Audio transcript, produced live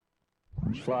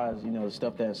As far as, the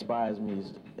stuff that inspires me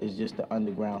is just the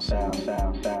underground sound.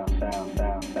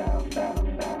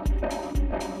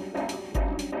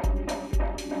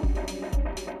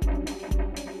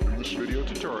 This video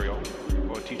tutorial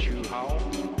will teach you how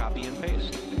to copy and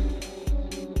paste.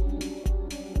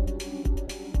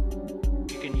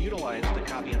 You can utilize the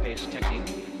copy and paste technique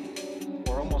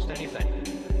for almost anything.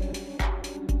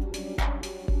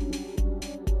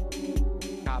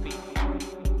 Copy.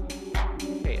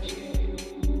 Paste.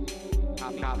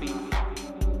 Copy.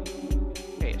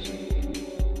 Paste.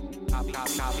 Copy.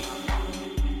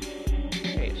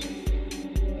 Paste.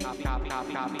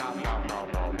 Copy.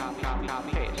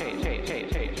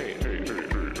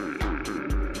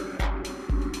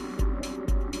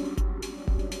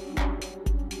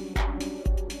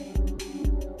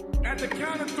 At the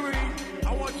count of three,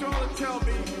 I want y'all to tell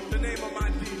me the name of my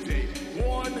DJ.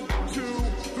 1, 2,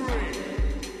 3.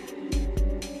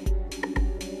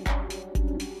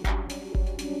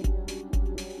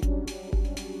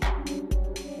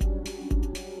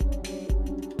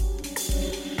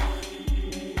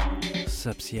 What's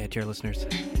up, CITR listeners?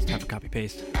 It's time for Copy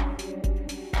Paste.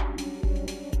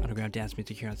 Underground dance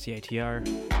music here on CITR,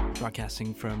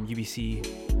 broadcasting from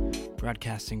UBC,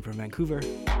 broadcasting from Vancouver,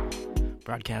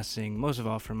 broadcasting most of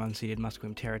all from unceded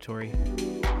Musqueam territory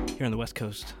here on the West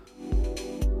Coast.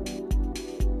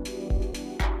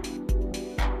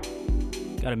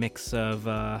 Got a mix of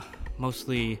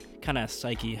mostly kind of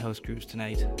psyche house grooves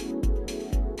tonight.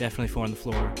 Definitely four on the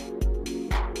floor.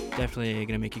 Definitely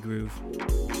gonna make you groove.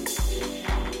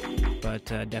 But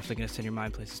definitely going to send your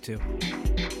mind places too.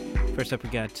 First up, we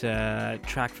got a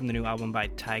track from the new album by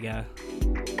Tyga,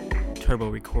 Turbo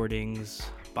Recordings,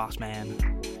 Boss Man,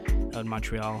 out in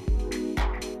Montreal.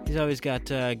 He's always got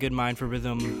a good mind for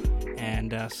rhythm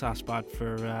and a soft spot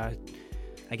for,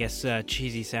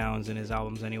 cheesy sounds in his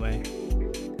albums anyway,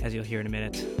 as you'll hear in a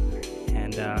minute.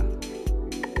 And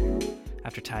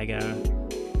after Tyga,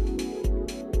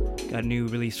 got a new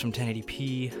release from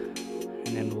 1080p,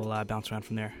 and then we'll bounce around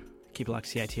from there. Keep it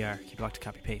locked to CITR. Keep it locked to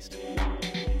Copy Paste.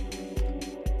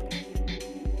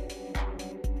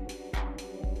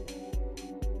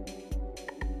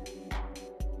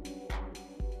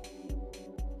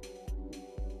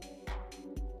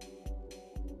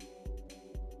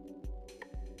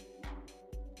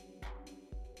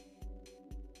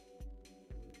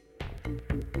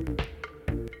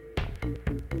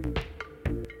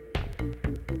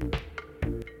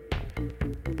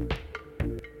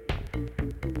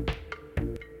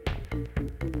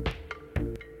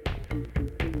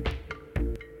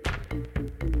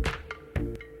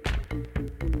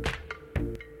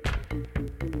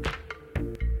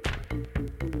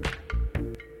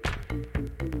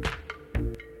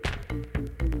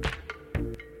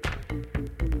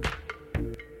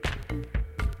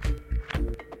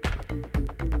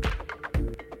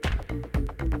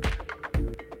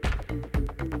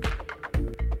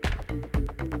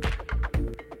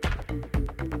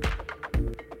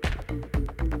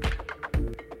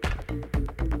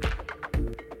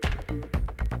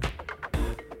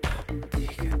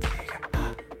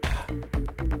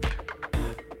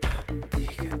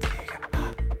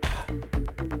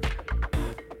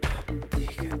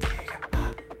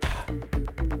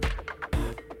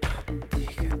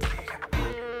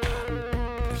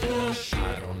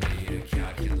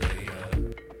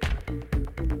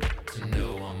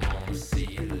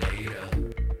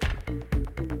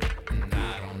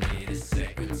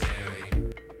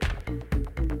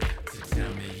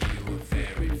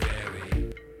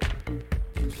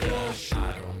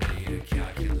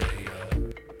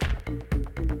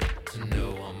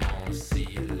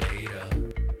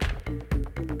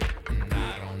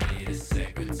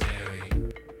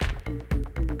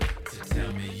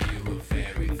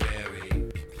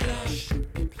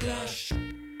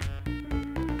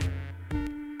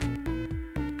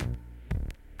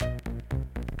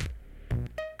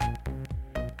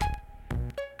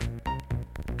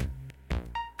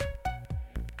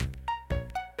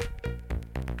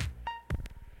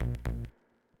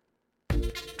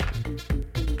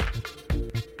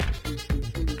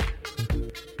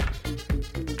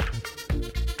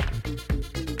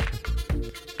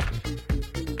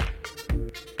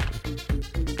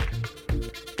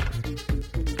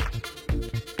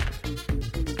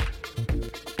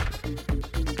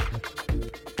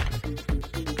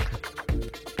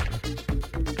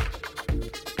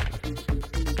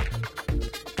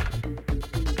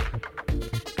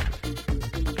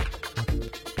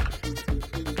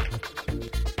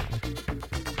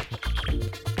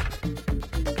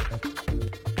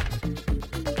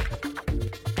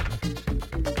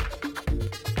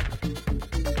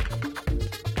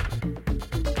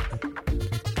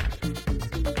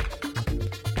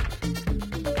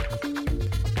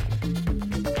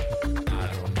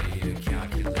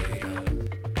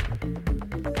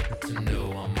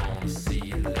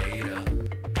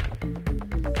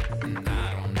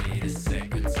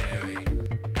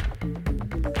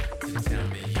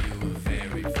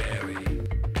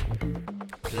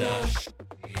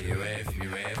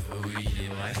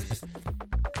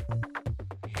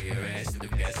 du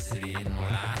gestern in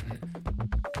Moran.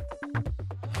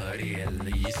 Hör jeg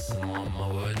lysen om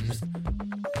morgens.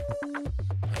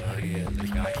 Hör jeg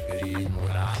lykker i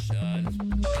morgen.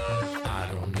 I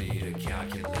don't need a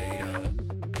calculator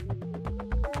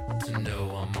to know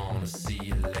I'm gonna see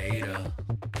you later.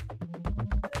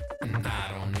 And I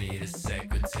don't need a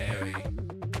secretary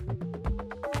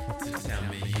to tell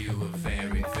me you were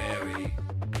very, very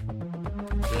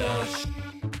plush.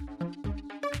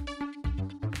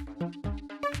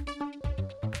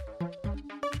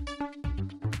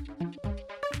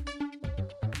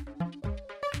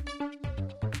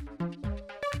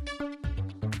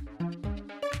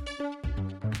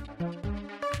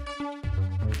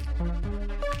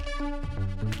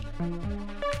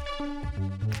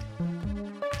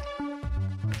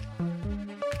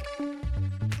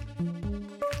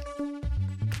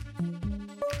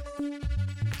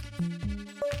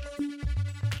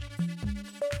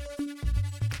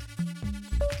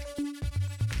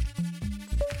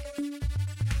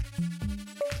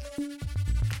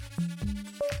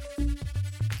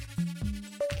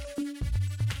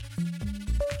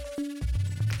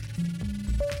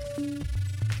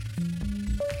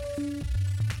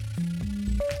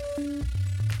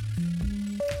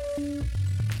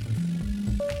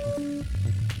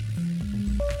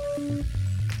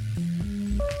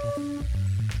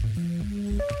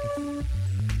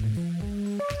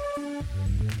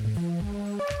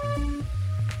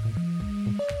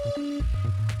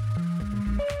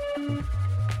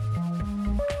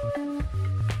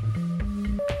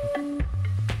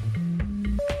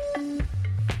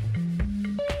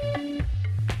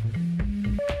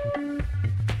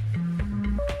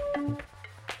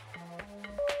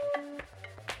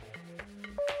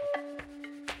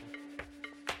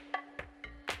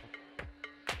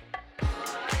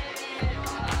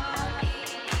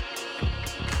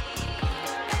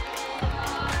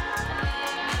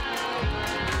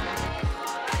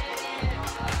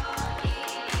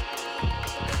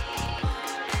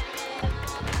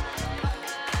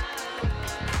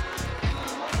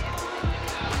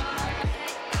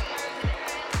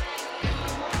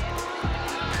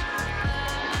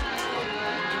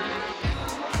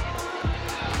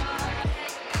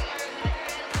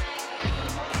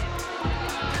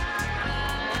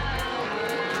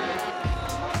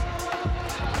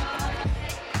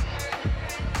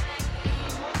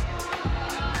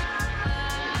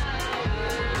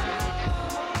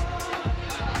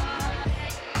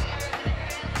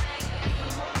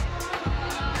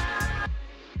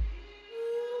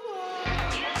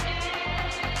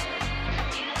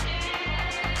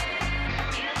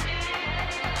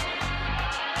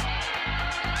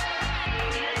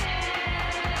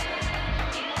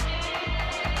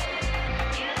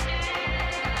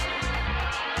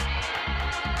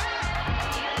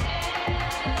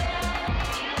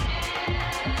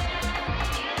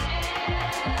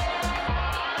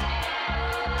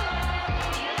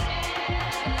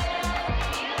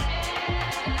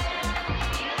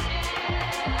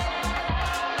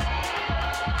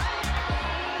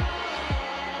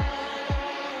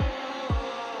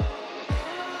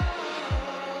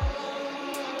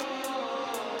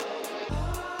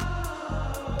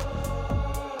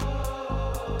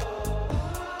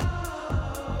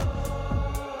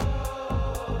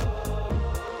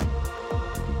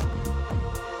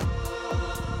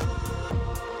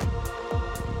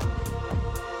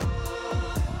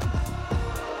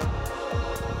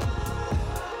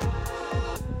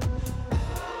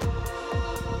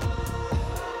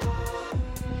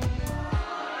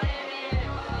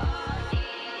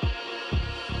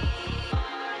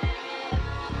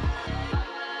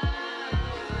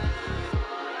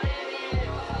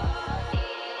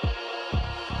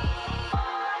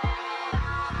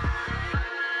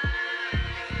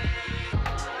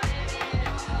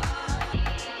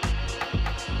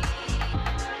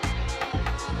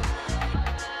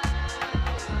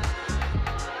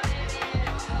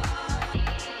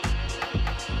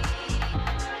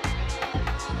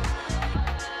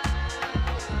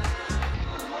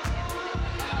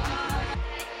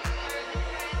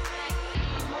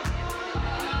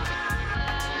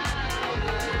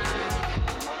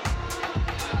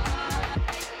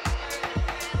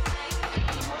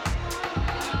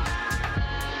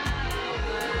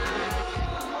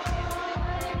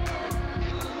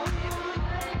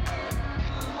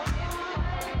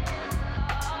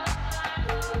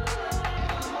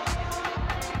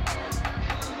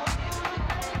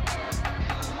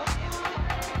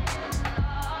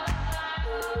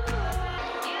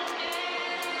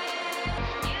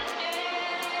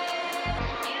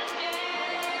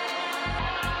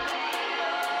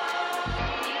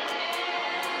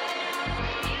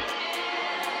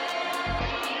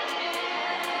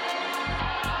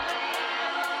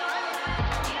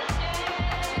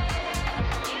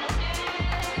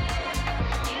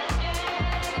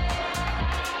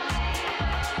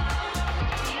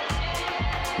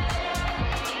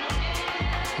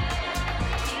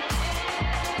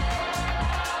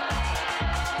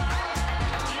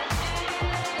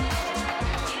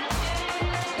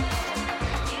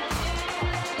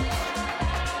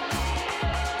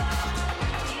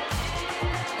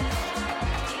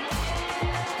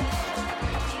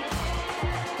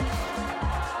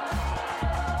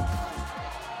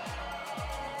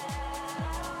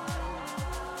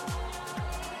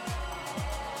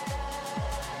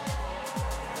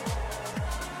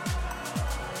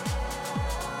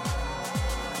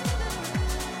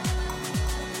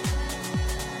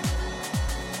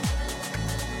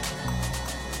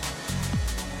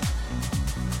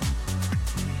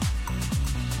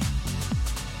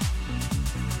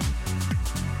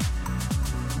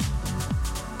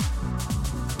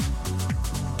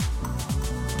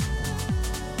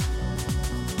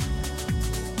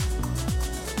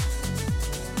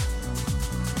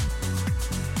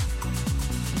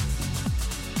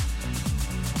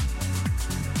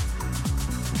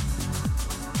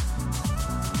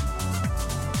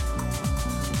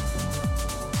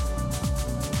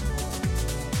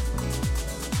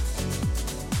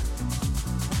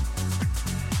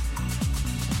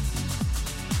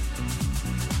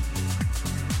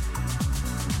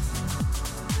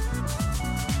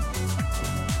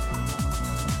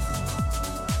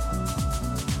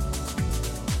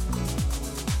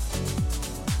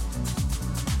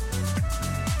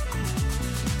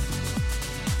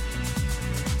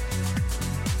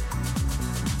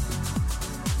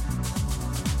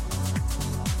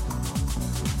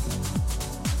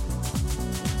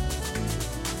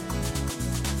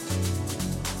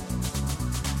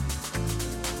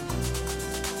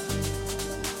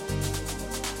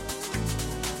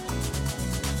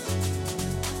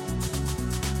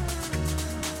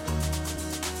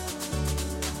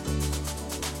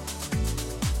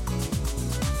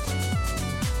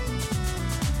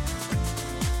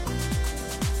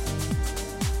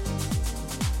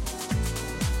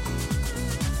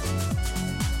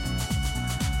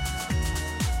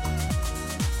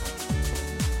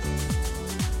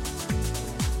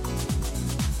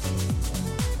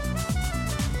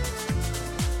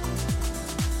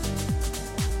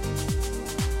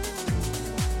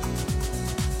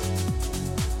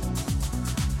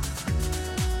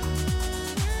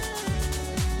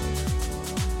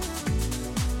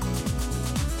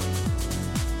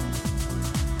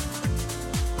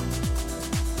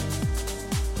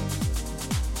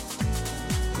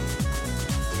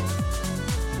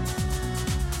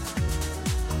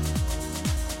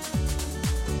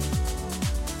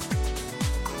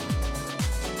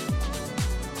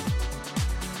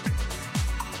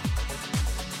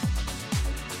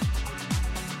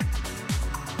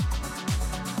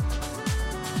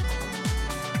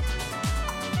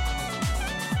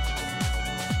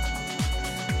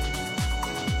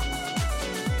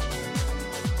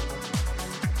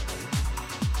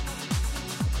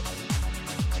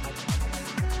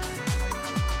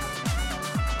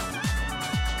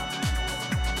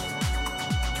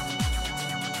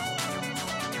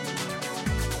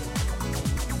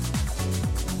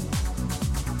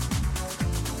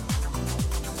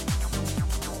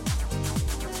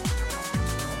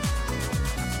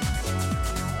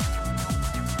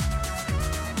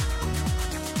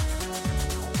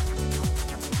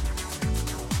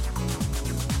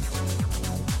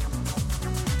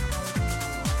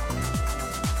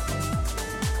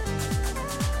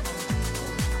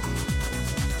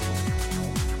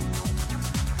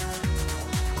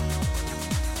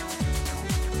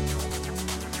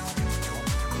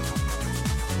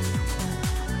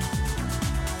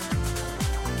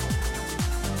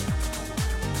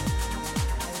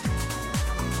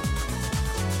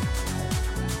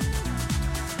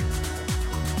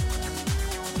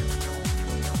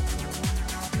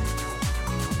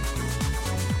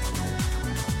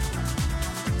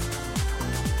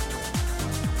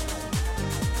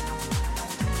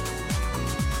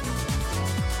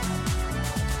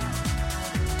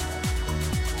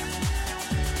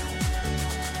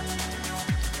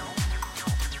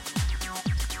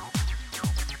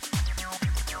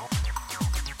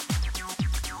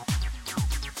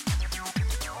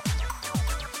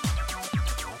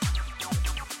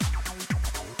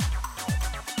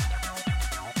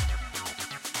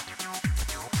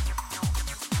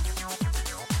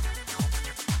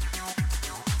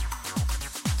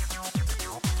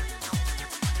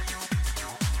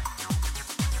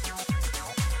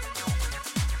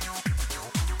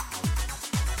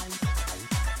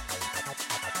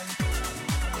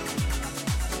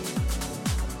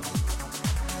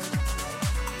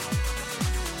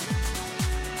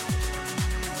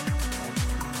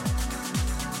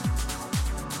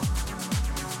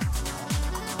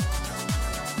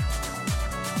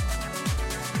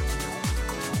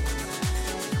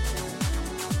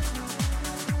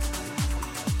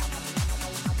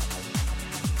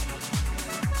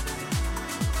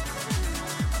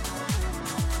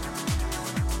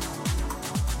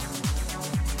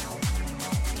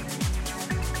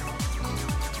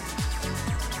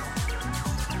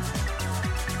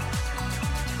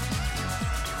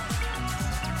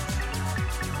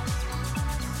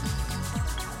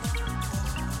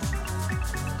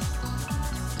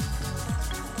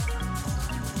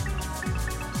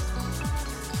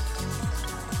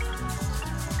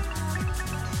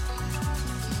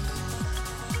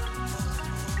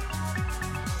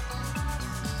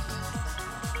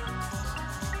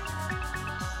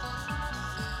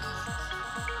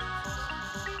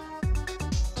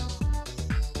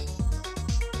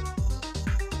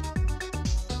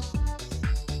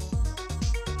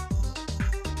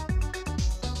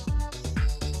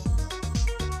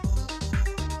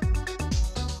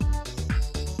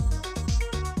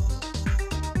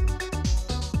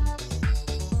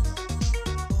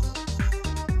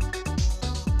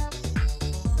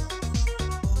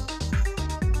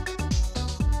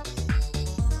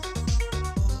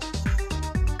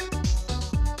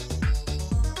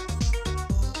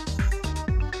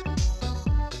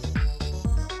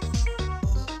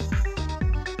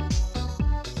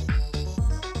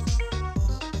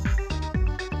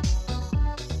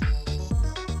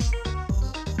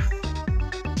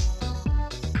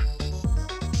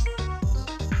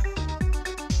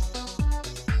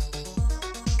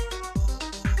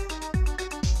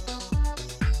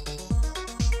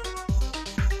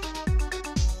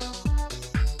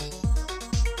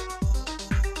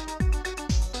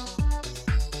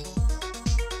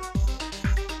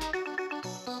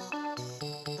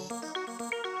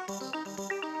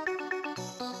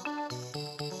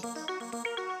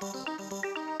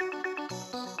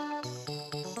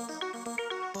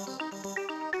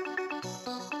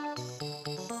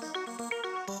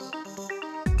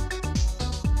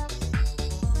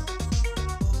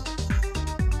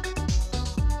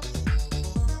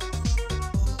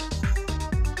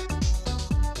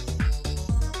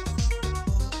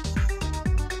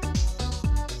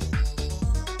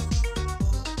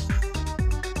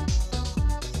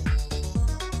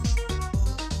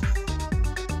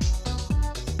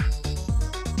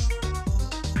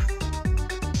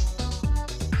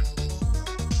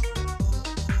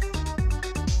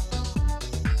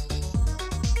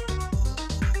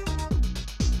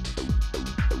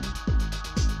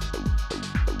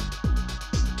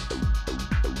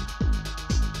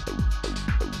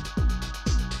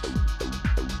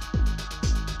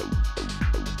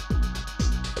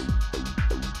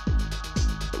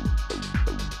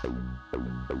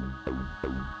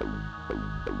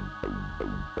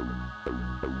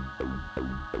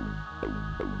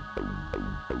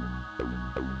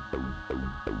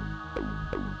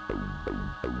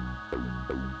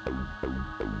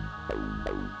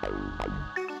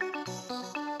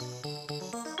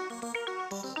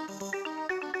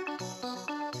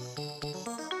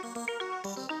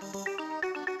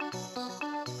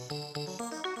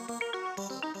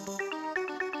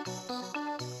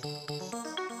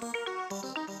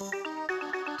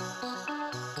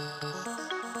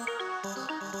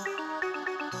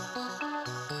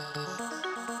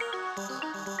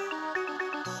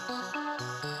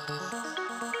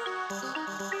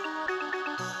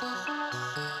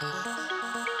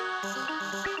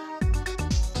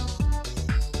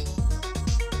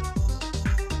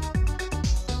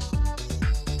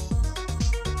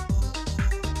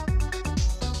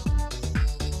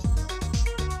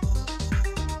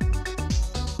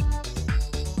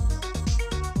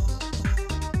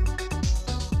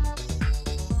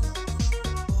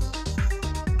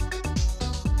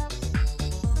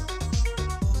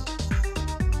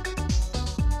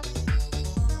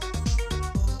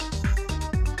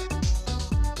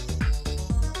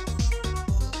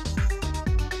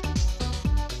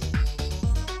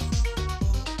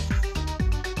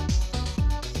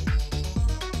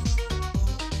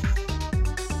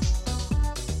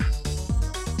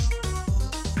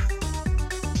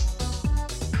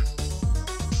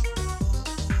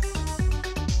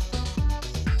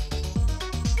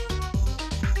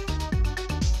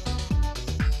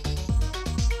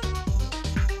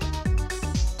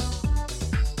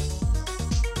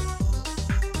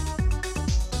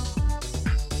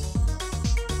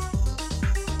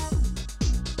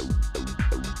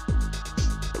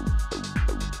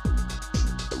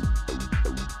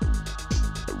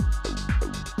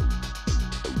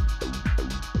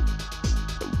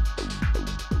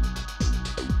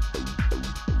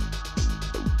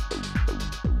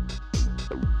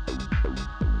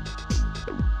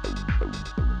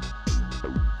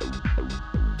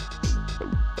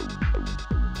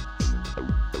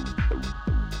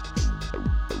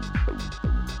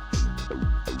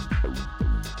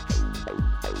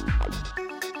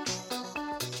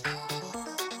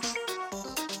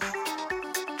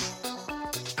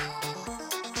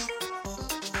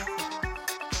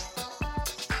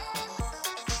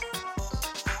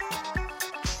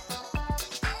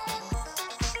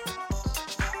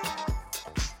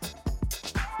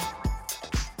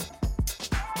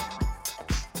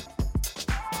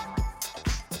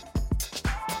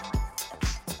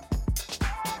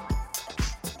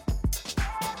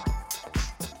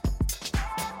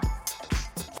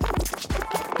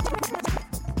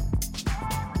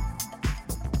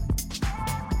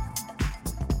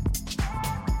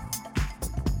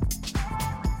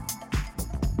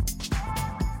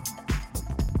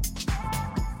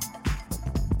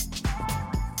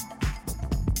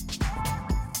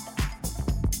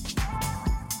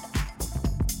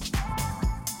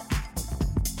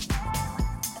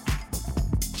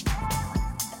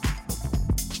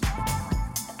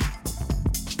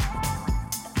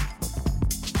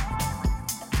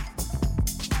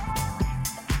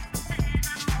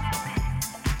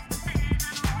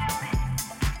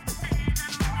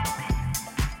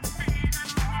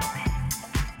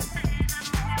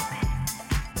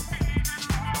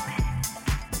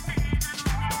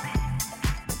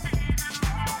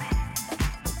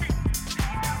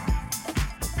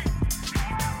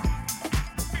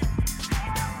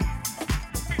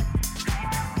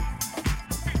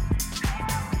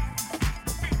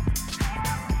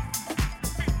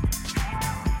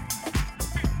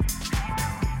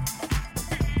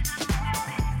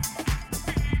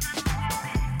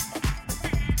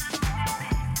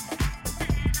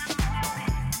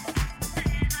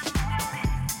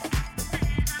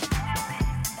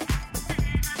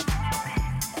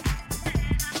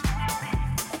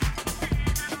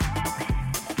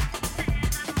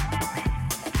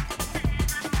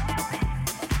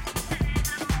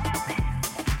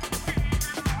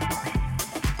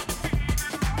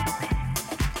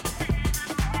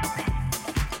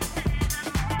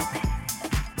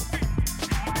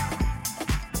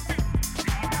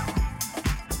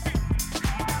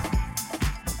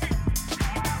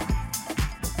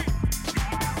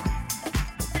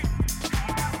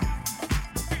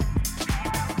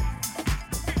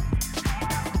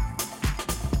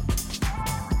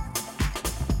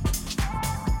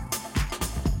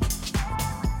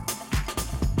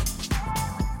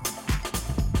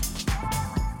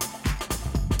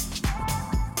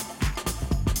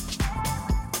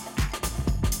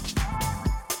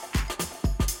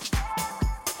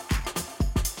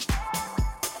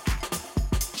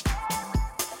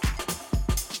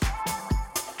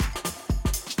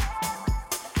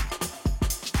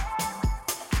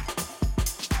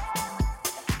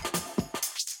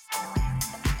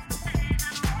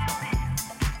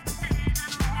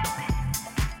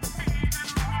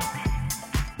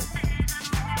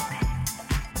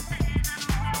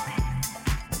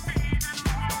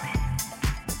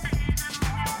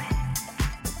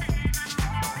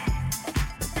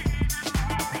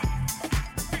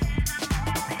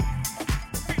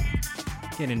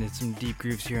 Getting into some deep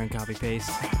grooves here on Copy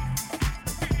Paste.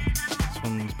 This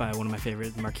one's by one of my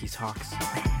favorite Marquise Hawks.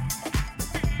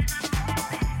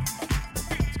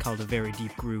 It's called A Very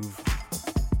Deep Groove.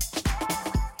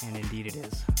 And indeed it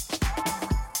is.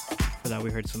 For that we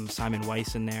heard some Simon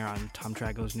Weiss in there on Tom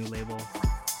Trago's new label.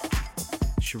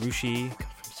 Shirushi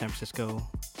from San Francisco.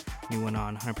 New one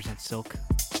on 100% Silk.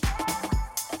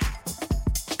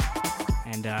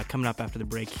 And coming up after the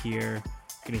break here,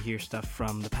 you're gonna hear stuff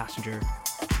from The Passenger,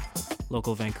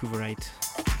 local Vancouverite.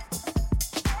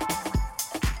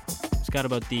 It's got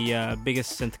about the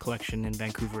biggest synth collection in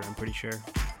Vancouver, I'm pretty sure.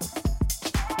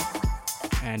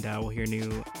 And we'll hear a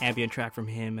new ambient track from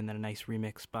him, and then a nice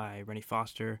remix by Rennie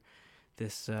Foster.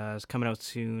 This is coming out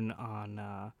soon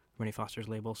on Rennie Foster's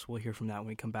label, so we'll hear from that when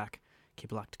we come back.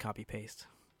 Keep it locked to Copy Paste.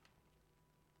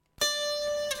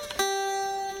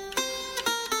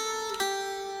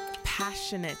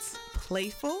 Passionate,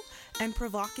 playful, and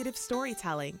provocative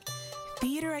storytelling.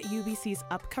 Theater at UBC's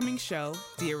upcoming show,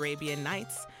 The Arabian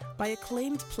Nights, by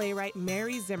acclaimed playwright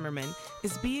Mary Zimmerman,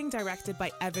 is being directed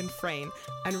by Evan Frayne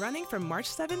and running from March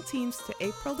 17th to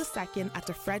April the 2nd at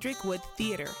the Frederick Wood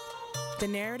Theater. The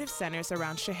narrative centers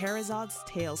around Scheherazade's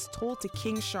tales told to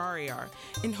King Shahryar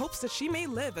in hopes that she may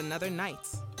live another night.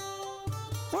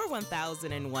 Or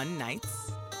 1001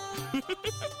 nights.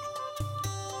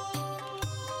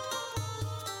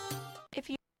 If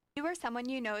you or someone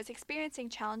you know is experiencing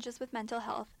challenges with mental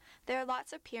health, there are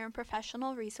lots of peer and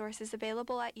professional resources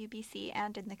available at UBC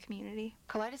and in the community.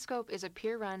 Kaleidoscope is a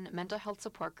peer-run mental health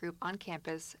support group on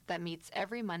campus that meets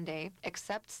every Monday,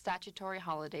 except statutory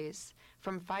holidays,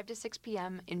 from 5 to 6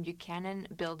 p.m. in Buchanan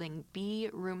Building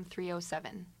B, Room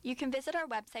 307. You can visit our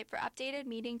website for updated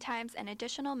meeting times and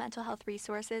additional mental health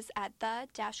resources at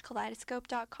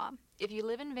the-kaleidoscope.com. If you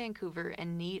live in Vancouver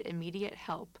and need immediate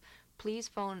help, please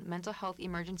phone Mental Health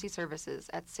Emergency Services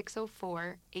at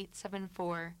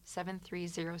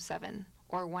 604-874-7307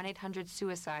 or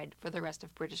 1-800-SUICIDE for the rest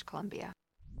of British Columbia.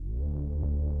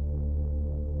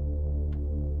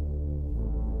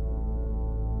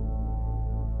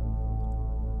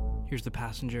 Here's The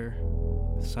Passenger,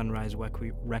 Sunrise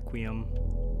Requiem,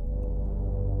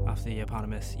 off the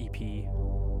eponymous EP.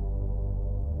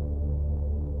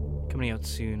 Coming out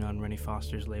soon on Rennie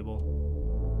Foster's label.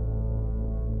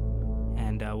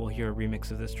 And we'll hear a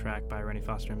remix of this track by Rennie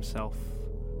Foster himself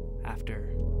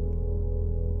after.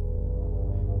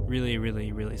 Really,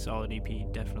 really, really solid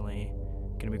EP. Definitely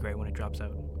gonna be great when it drops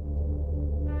out.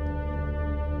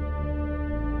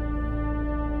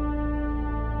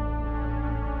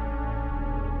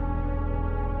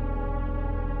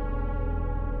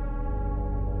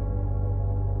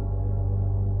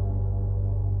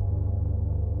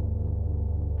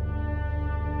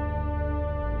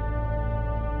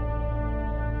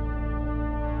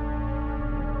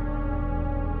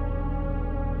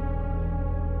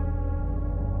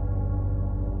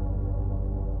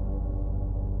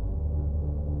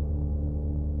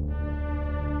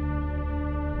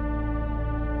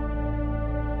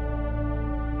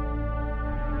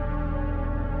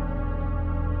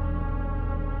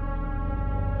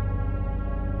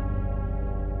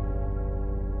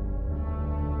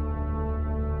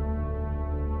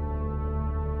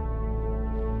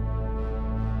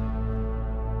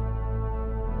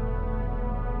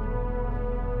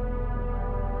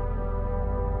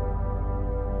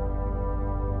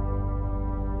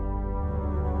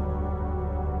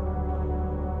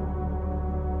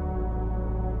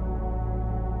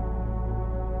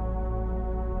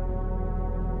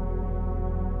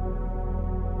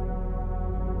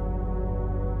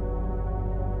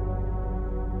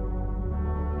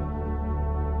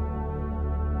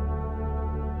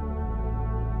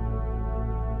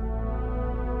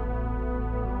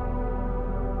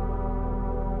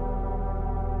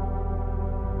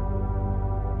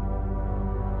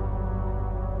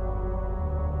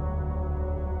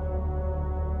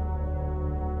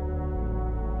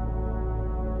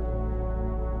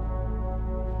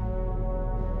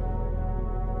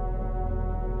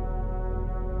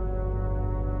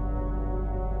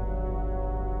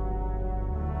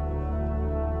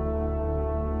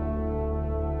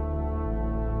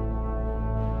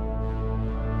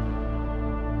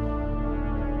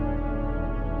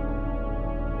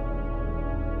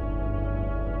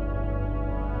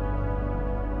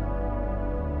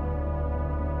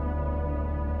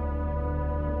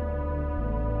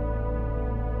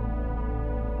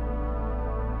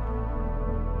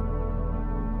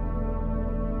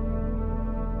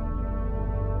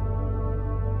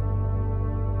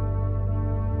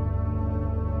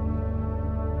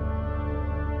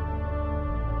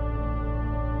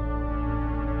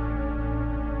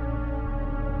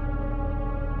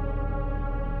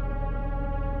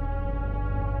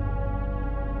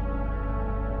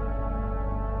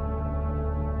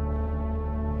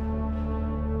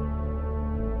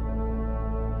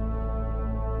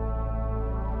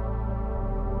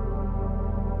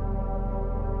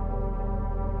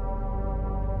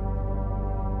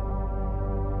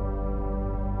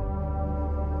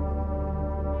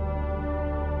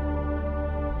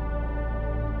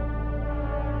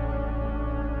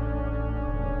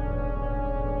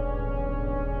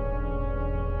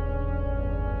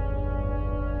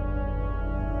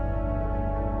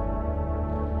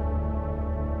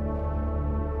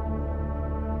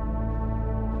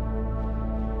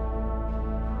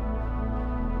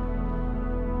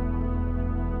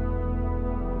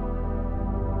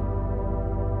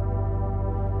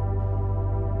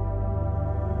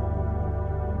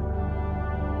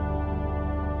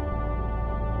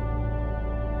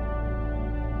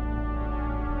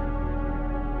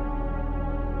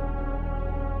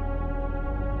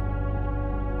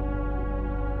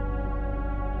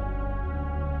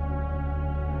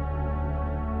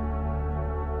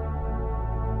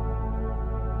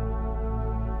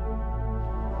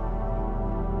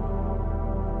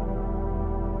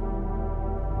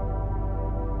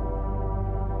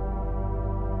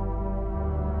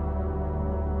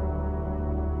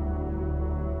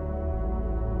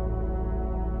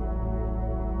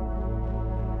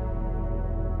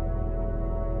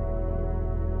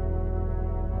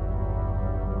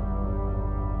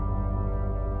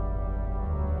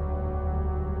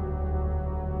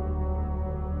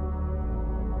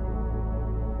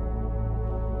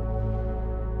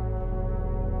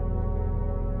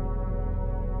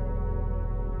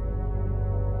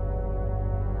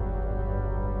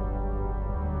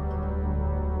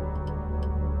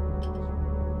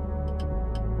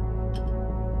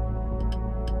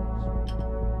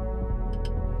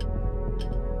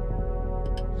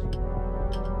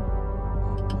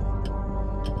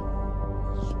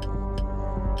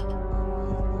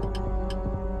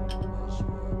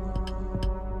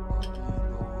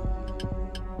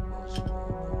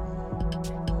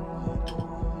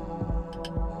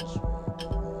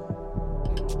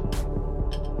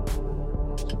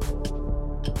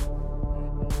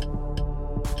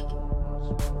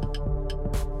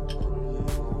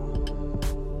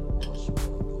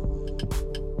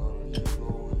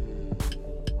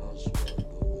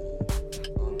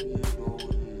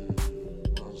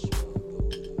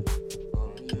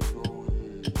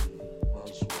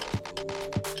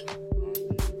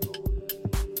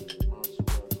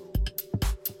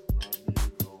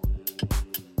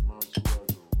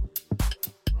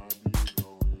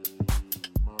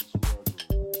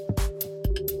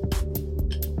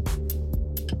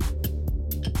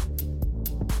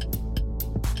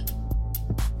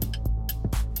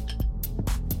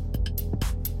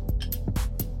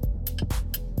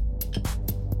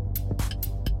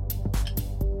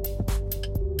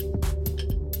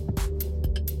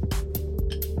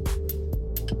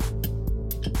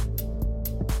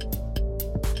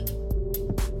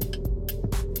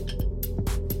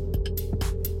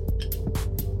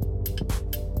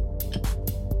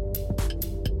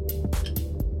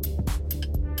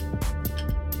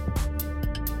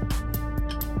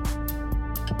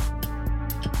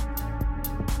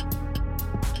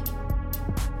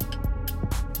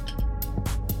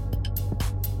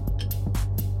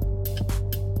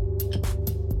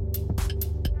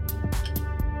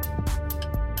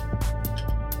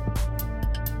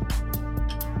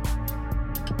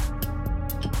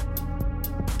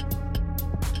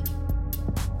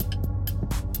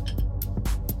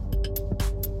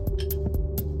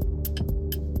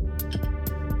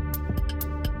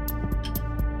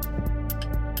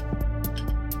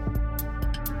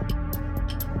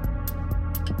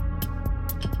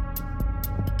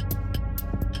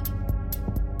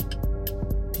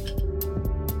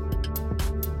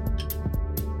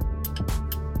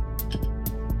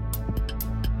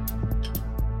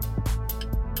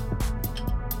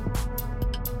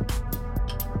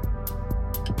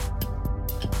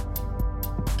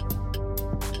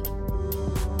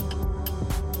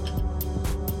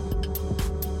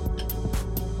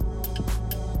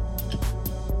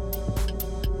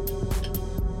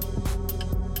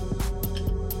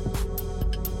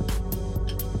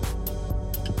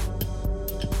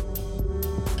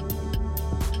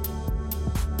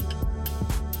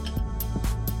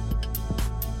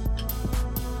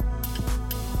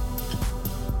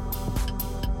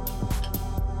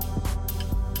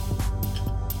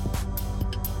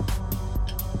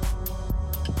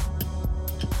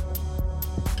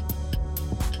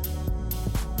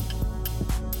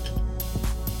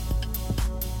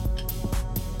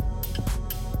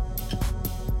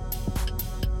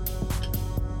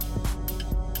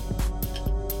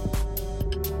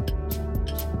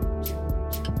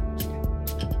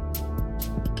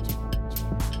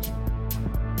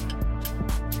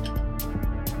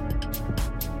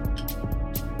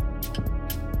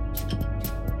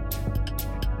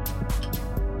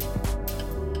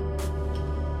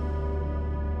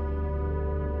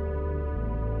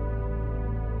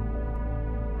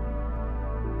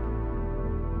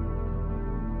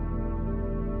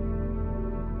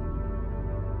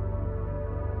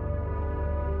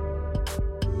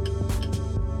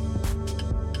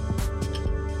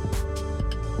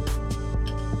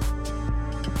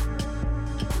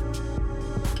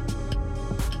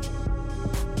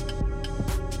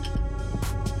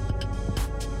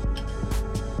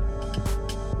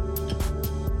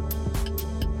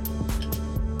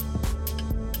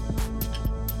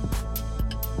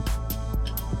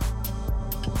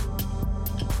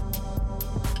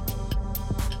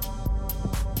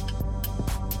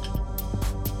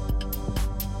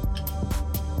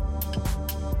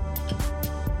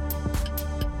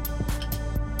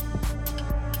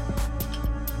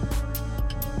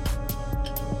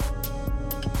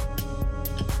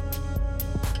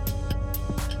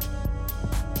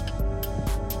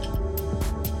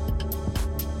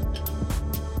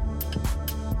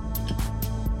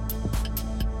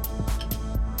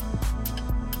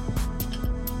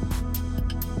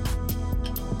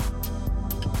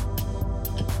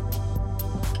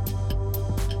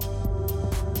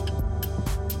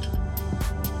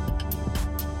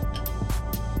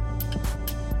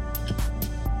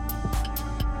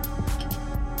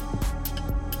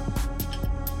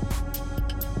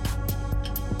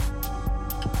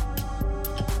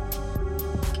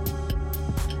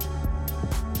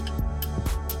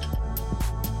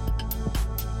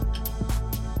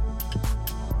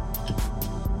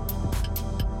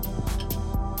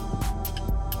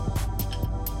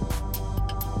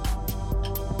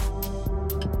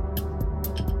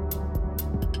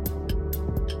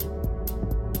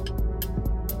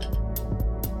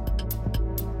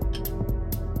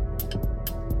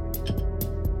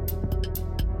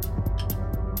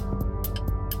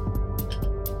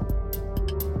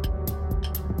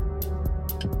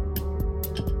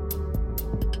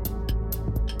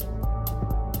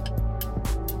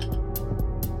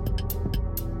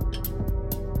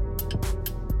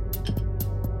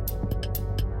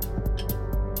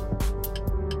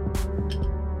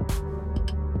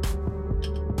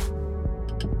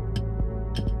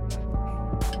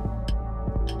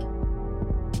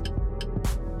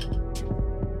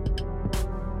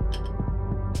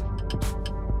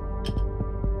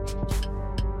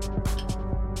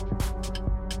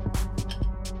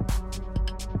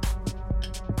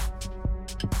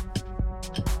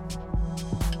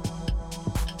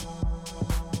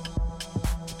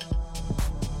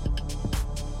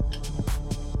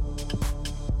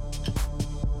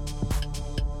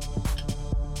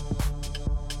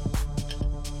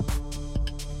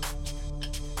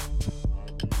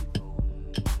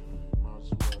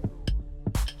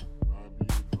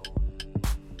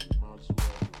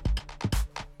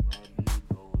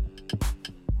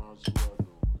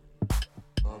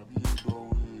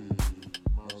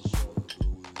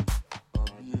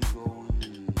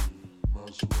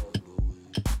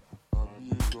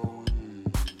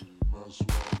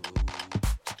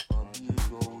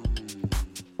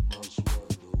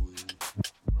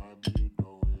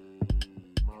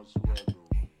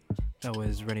 That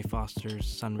was Rennie Foster's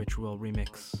Sun Ritual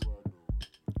remix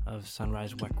of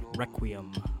Sunrise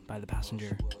Requiem by The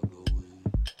Passenger.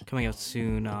 Coming out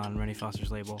soon on Rennie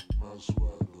Foster's label.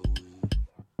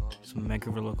 Some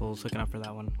Vancouver locals hooking up for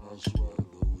that one.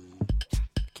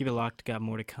 Keep it locked, got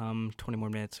more to come. 20 more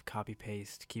minutes of copy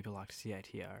paste. Keep it locked,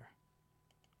 CITR.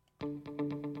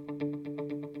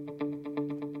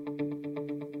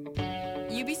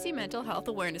 UBC Mental Health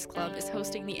Awareness Club is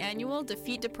hosting the annual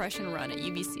Defeat Depression Run at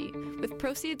UBC, with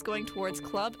proceeds going towards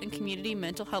club and community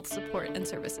mental health support and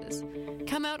services.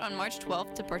 Come out on March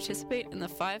 12th to participate in the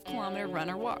 5-kilometer run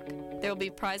or walk. There will be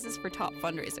prizes for top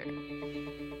fundraiser.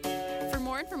 For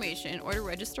more information or to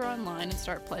register online and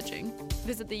start pledging,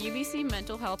 visit the UBC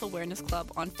Mental Health Awareness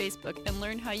Club on Facebook and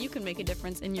learn how you can make a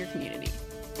difference in your community.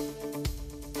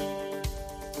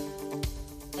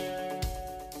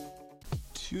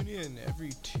 Tune in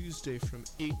every Tuesday from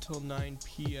 8 till 9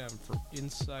 p.m. for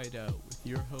Inside Out with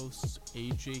your hosts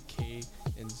AJK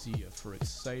and Zia for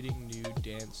exciting new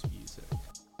dance music.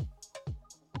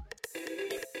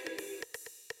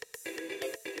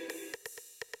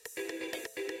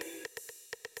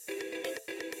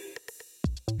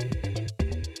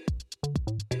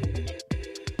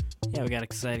 Yeah, we got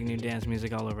exciting new dance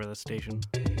music all over the station.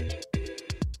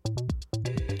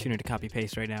 Tune in to Copy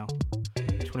Paste right now.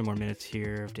 20 more minutes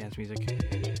here of dance music.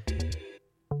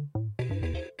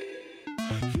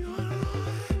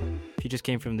 If you just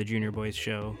came from the Junior Boys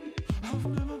show,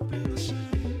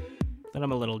 then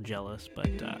I'm a little jealous, but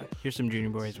here's some Junior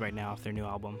Boys right now off their new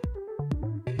album.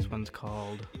 This one's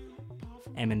called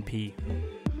M&P.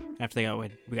 After they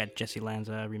we got Jesse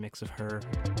Lanza, remix of Her,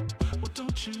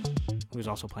 who's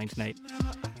also playing tonight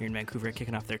here in Vancouver,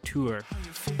 kicking off their tour.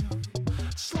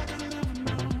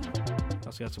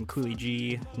 Also got some Cooley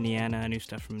G, Niana, new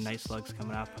stuff from Night Slugs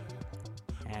coming up.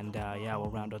 And yeah, we'll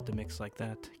round out the mix like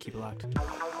that. Keep it locked.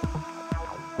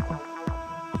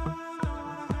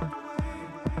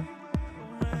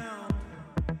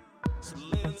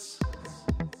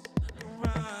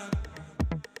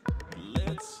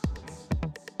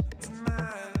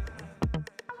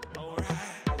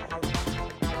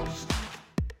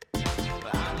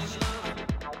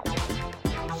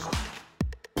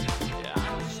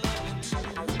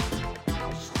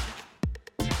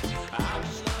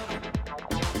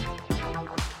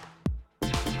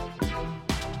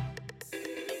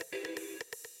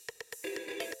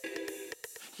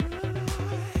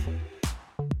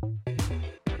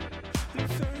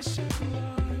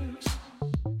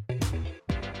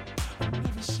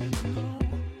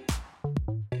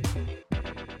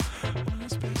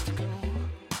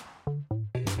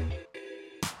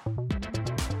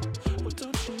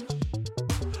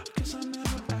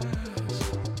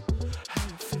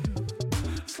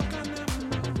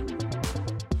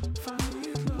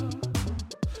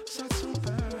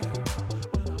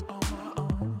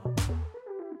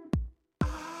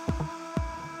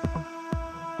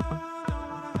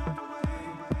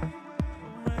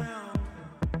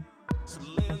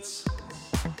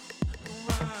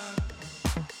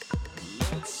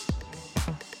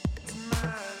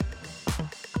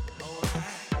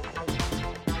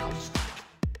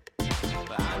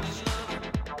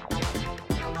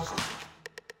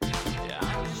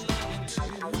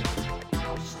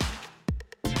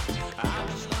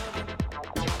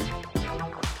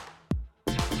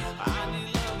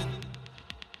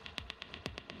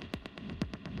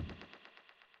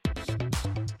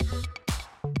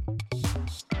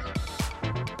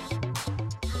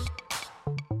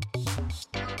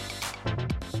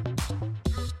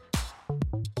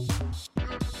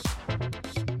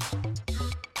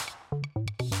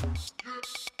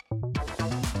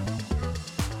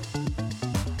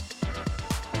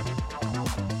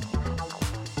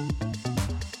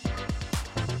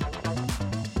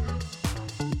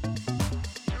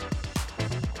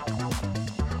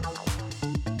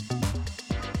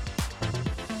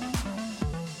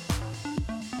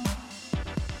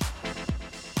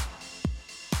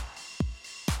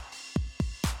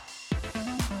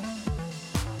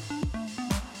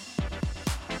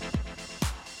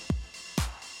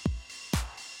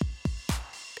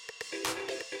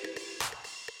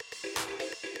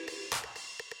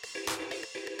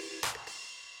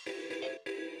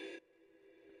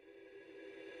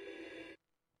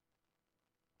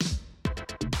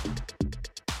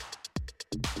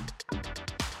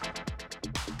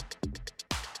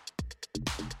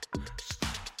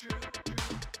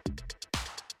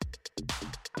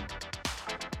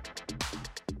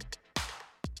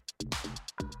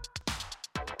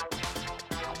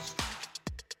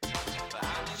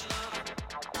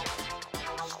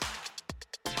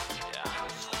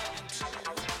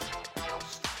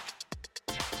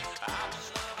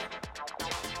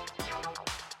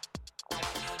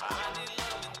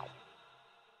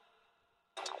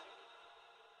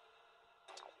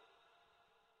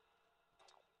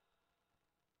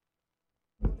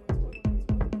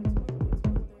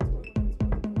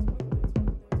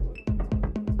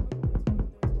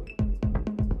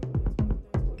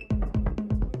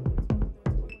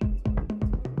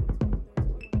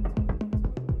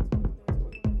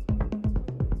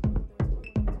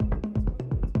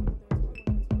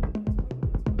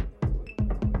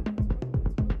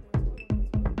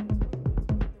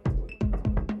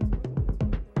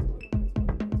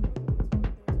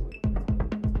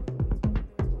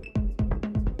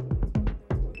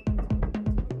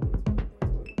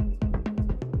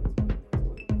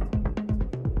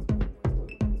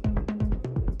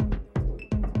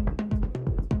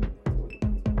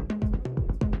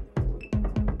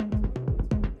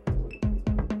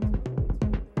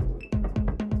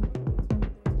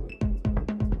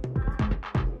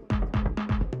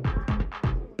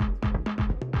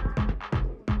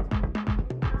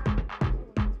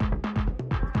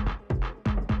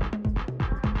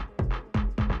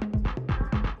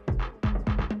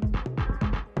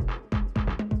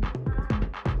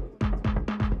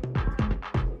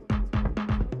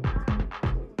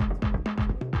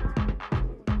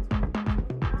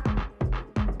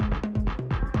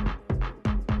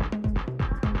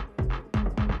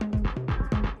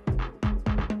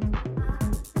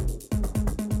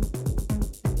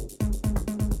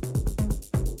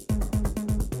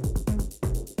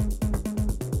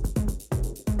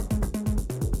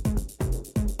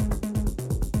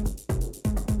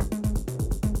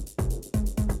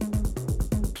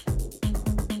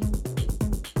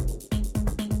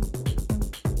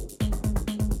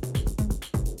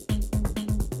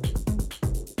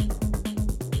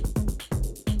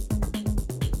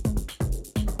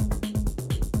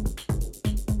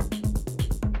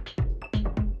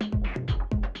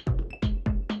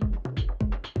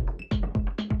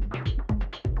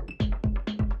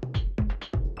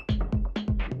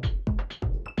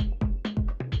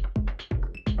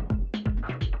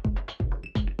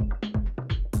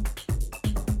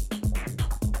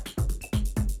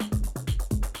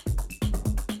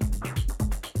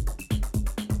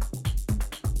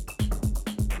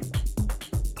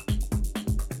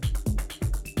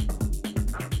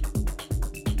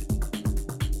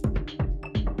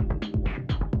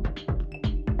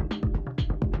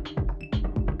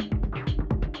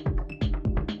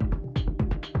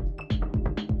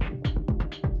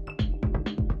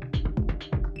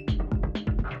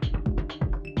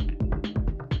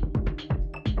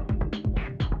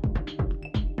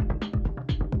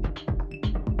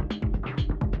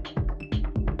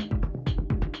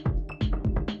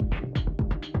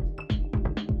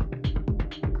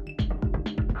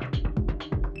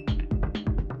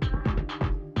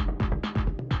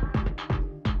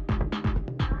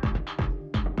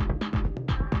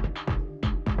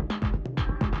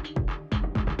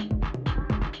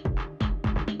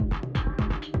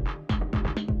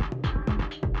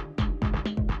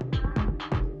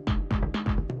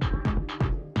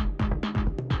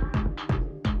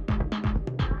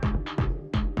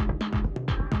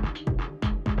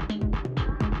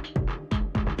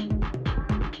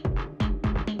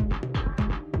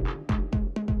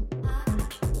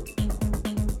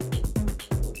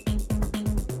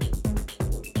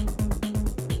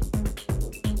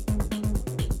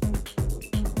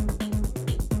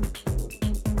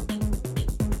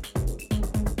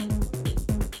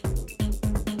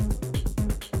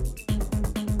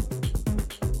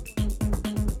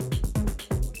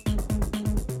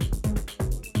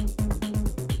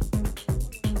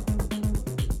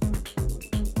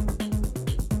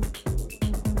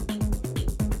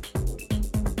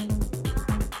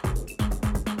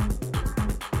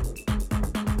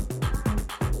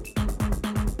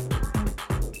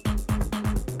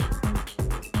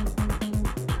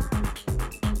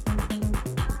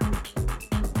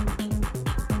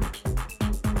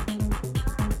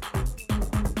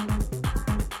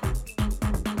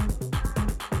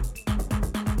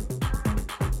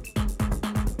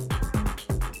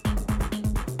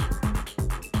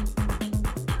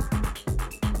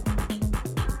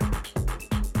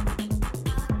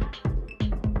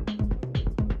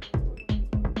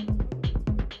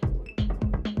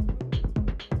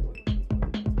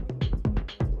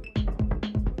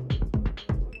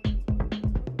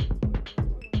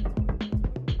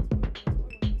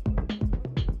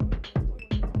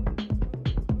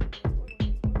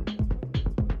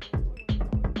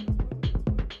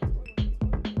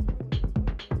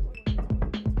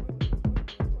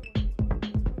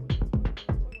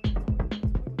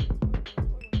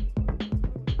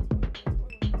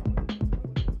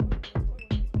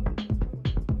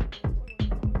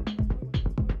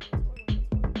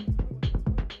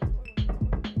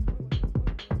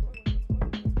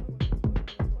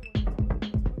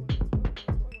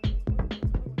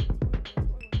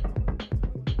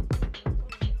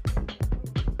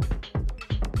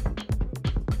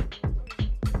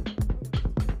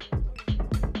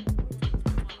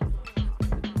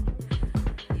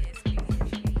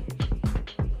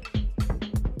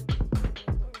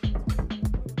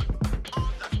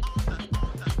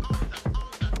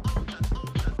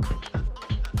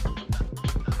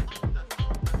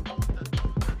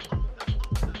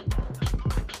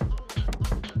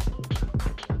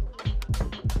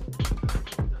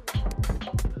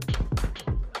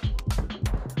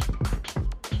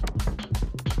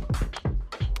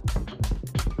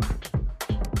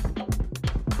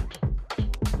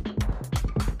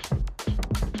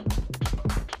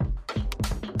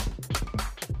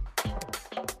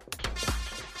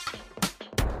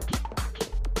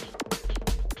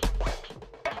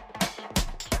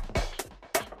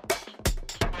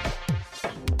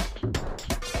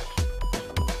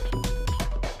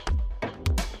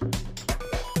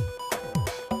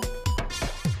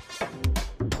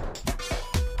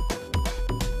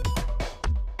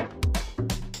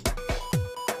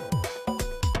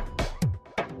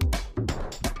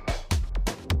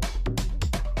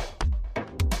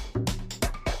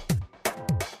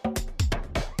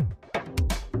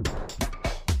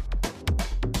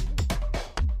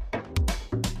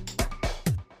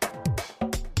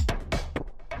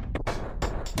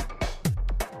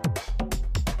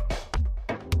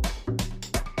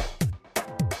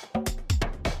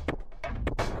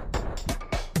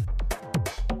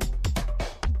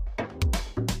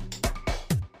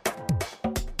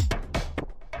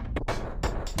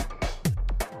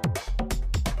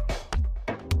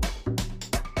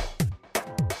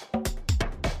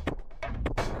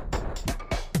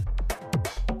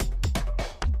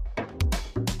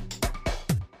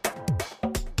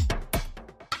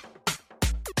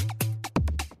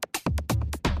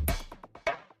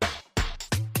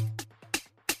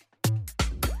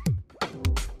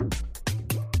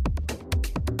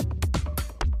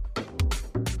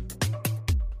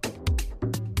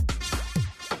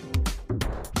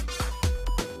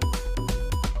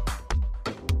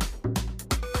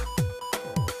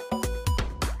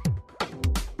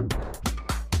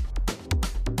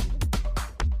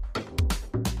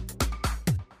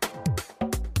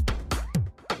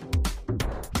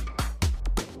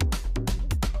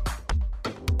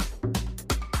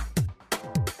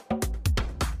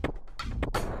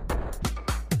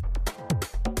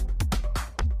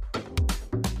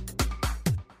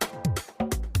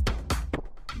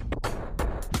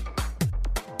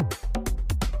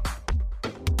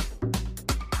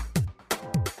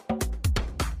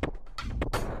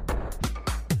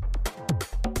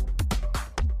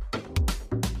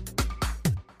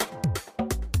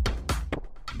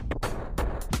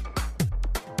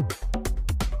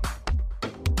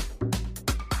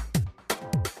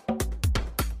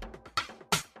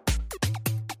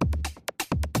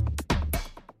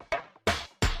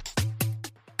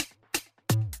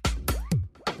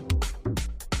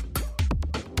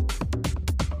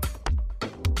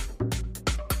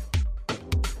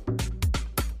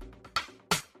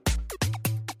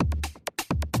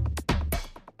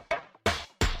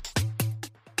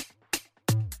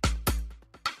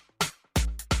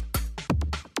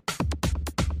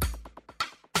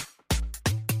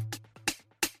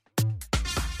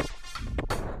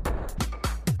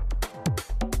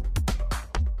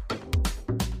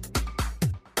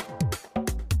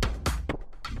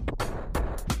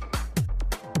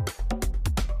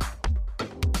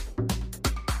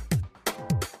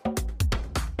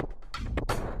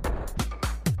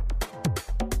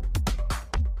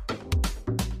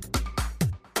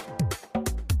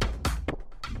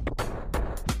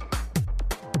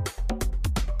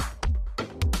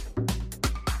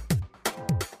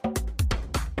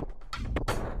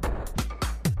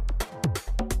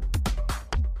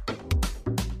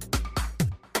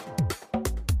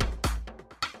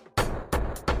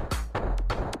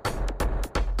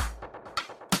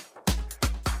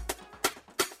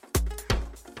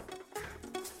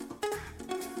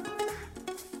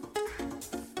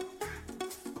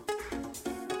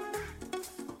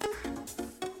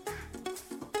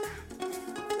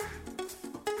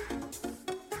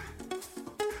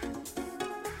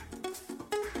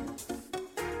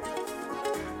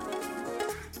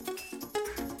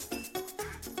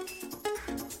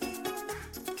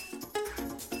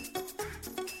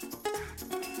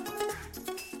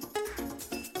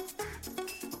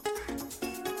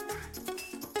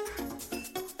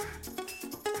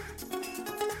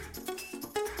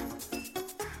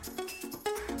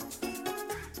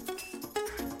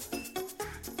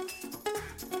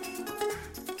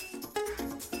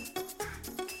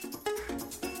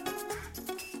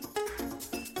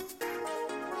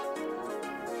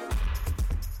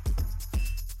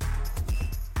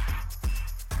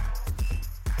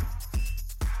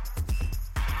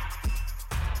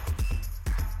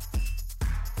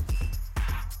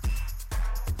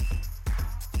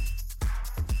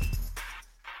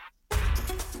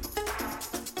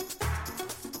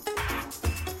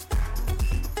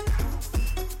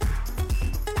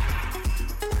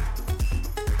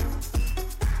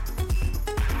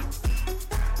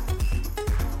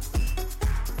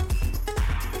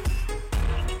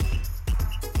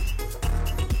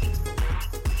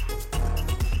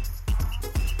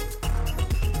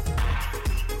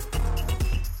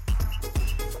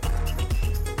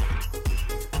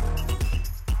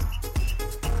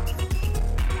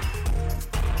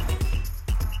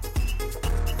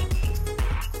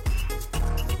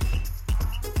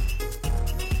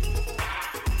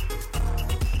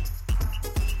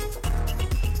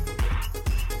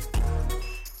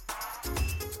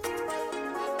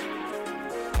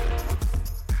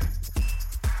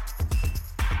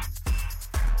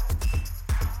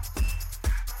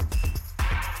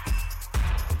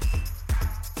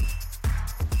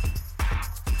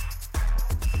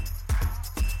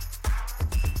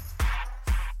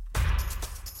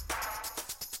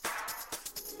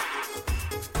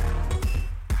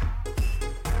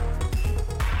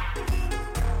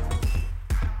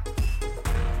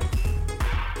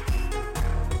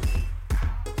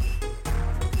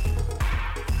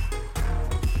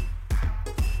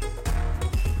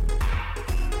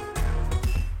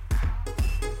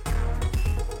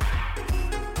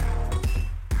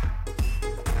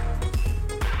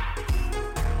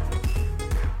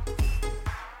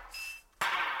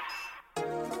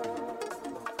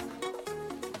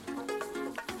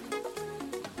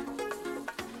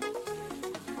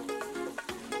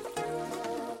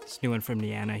 It's a new one from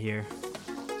Niana here.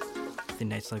 The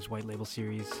Night Slugs White Label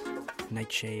series,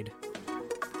 Nightshade.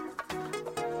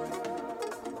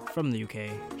 From the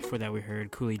UK. Before that we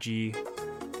heard Cooley G,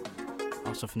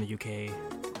 also from the UK. And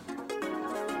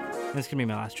this is going to be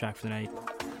my last track for the night.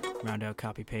 Round out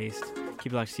Copy Paste.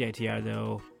 Keep it like CITR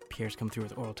though. Pierre's come through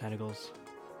with Oral Tentacles.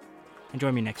 And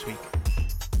join me next week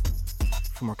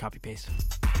for more Copy Paste.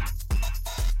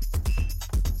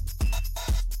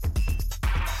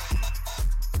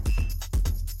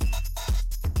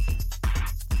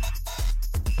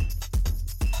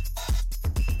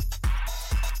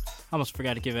 Almost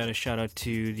forgot to give out a shout out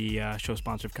to the show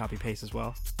sponsor of Copy Paste as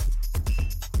well.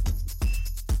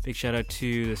 Big shout out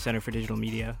to the Center for Digital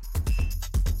Media,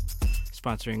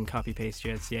 sponsoring Copy Paste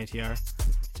here at CITR.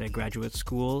 It's a graduate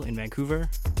school in Vancouver.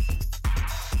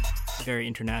 Very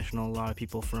international. A lot of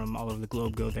people from all over the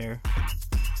globe go there.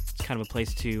 It's kind of a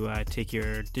place to take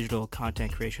your digital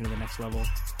content creation to the next level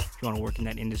if you want to work in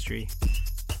that industry.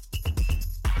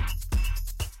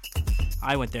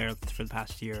 I went there for the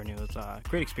past year, and it was a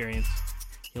great experience.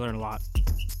 You learn a lot.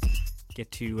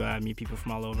 Get to meet people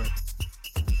from all over.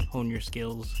 Hone your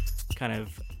skills. Kind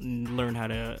of learn how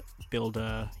to build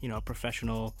a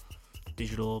professional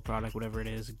digital product, whatever it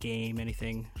is, game,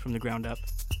 anything from the ground up.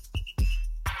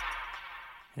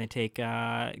 And they take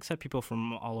accept people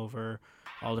from all over,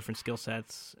 all different skill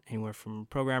sets, anywhere from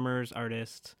programmers,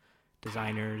 artists,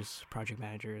 designers, project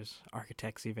managers,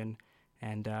 architects even.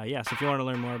 And so if you want to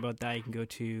learn more about that, you can go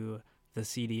to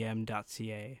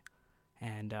thecdm.ca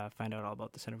and find out all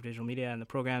about the Center for Digital Media and the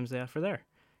programs they offer there.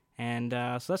 And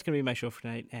so that's going to be my show for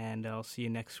tonight, and I'll see you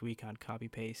next week on Copy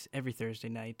Paste every Thursday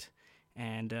night.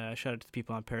 And shout out to the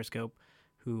people on Periscope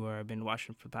who have been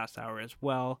watching for the past hour as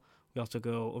well. We also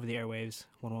go over the airwaves,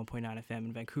 101.9 FM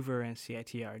in Vancouver and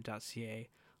CITR.ca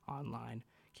online.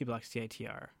 Keep it like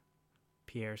CITR.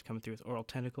 Pierre's coming through with Oral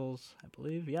Tentacles, I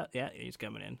believe. Yeah, he's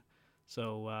coming in.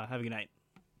 So have a good night.